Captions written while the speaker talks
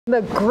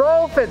The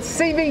growth at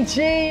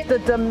CVG, the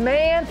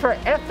demand for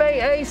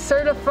FAA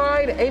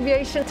certified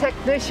aviation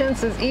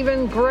technicians is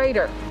even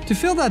greater. To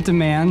fill that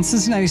demand,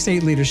 Cincinnati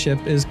State leadership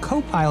is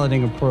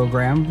co-piloting a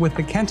program with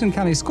the Kenton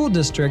County School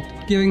District,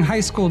 giving high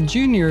school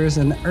juniors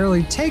an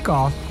early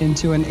takeoff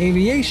into an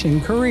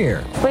aviation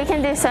career. We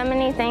can do so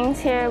many things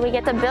here. We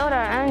get to build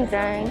our own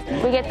drones.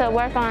 We get to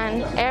work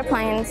on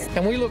airplanes.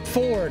 And we look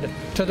forward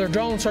to their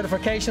drone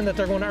certification that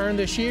they're going to earn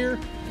this year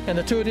and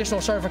the 2 additional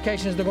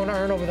certifications they're going to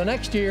earn over the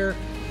next year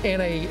in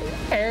an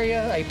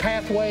area, a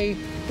pathway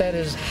that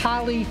is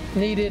highly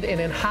needed and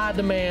in high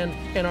demand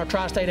in our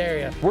tri-state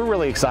area. We're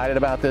really excited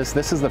about this.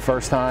 This is the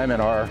first time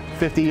in our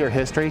 50-year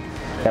history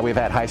that we've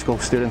had high school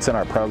students in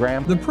our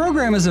program. The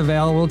program is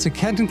available to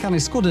Kenton County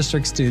School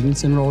District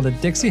students enrolled at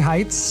Dixie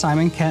Heights,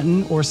 Simon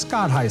Kenton, or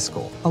Scott High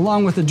School.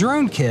 Along with the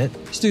drone kit,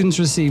 students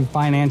receive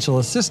financial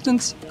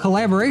assistance,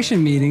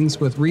 collaboration meetings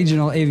with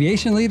regional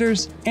aviation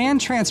leaders,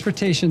 and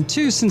transportation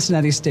to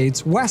Cincinnati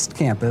State's West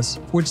Campus,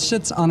 which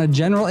sits on a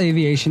general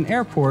aviation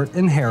airport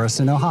in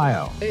Harrison,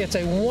 Ohio. It's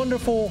a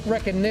wonderful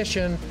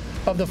recognition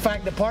of the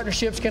fact that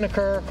partnerships can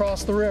occur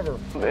across the river.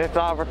 This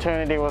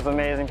opportunity was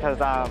amazing because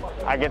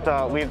I get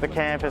to leave the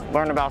campus,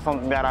 learn about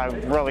something that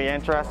I'm really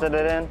interested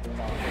in,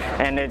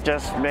 and it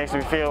just makes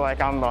me feel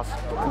like I'm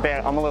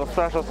a little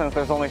special since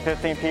there's only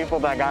 15 people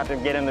that got to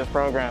get in this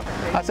program.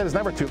 I said it's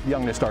never too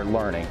young to start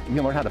learning. You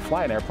can learn how to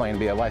fly an airplane and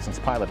be a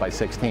licensed pilot by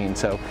 16,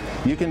 so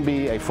you can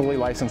be a fully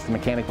licensed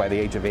mechanic by the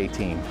age of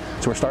 18.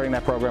 So we're starting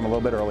that program a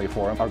little bit early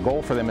for them. Our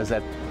goal for them is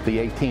at the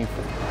 18th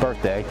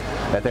birthday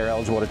that they're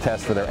eligible to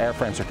test for their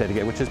airframe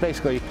certificate, which is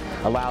basically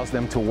allows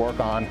them to work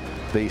on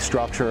the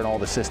structure and all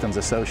the systems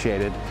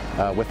associated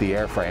with the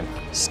airframe.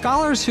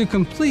 Scholars who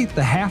complete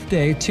the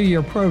half-day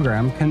 2-year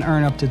program can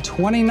earn up to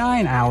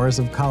 29 hours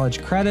of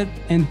college credit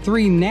and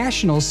 3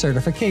 national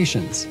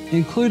certifications,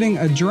 including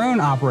a drone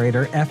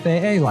operator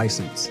FAA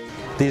license.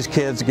 These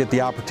kids get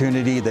the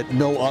opportunity that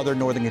no other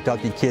Northern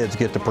Kentucky kids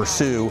get to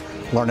pursue,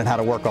 learning how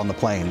to work on the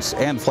planes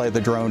and fly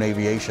the drone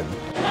aviation.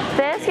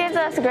 This gives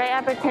us a great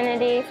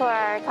opportunity for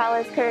our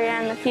college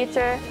career in the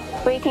future.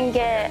 We can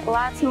get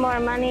lots more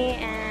money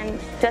and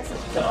just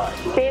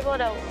be able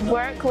to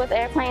work with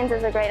airplanes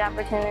is a great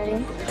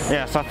opportunity.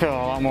 Yes, I feel a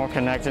lot more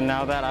connected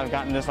now that I've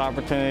gotten this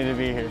opportunity to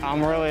be here.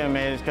 I'm really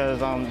amazed because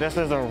this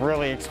is a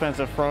really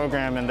expensive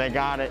program and they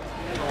got it,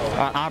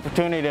 an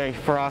opportunity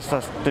for us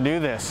to do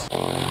this.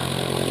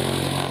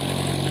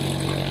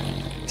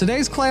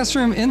 Today's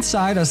classroom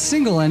inside a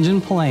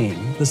single-engine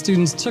plane. The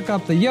students took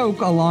up the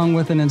yoke along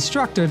with an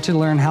instructor to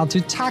learn how to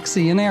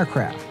taxi an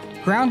aircraft.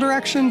 Ground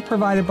direction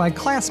provided by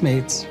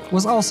classmates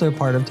was also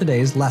part of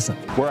today's lesson.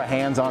 We're a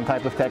hands-on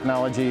type of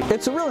technology.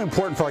 It's really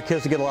important for our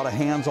kids to get a lot of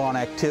hands-on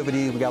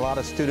activity. We got a lot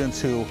of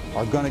students who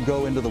are going to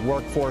go into the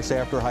workforce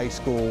after high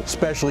school,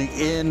 especially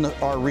in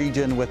our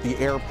region with the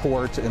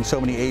airport and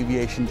so many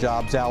aviation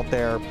jobs out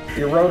there.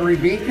 Your rotary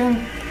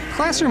beacon?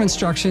 Classroom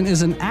instruction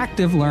is an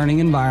active learning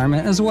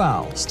environment as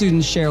well.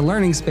 Students share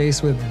learning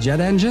space with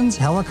jet engines,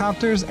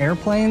 helicopters,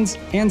 airplanes,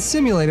 and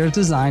simulators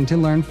designed to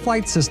learn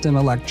flight system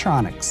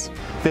electronics.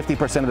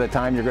 50% of the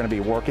time you're going to be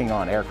working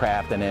on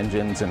aircraft and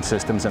engines and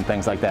systems and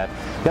things like that.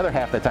 The other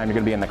half of the time you're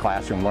going to be in the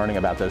classroom learning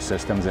about those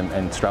systems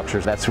and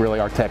structures. That's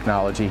really our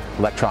technology,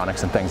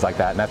 electronics and things like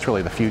that, and that's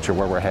really the future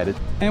where we're headed.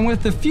 And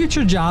with the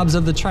future jobs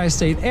of the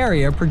tri-state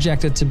area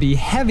projected to be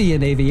heavy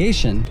in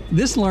aviation,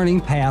 this learning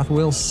path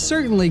will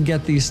certainly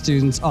get these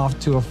students off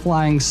to a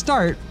flying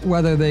start,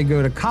 whether they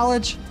go to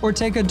college or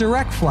take a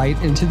direct flight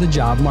into the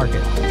job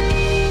market.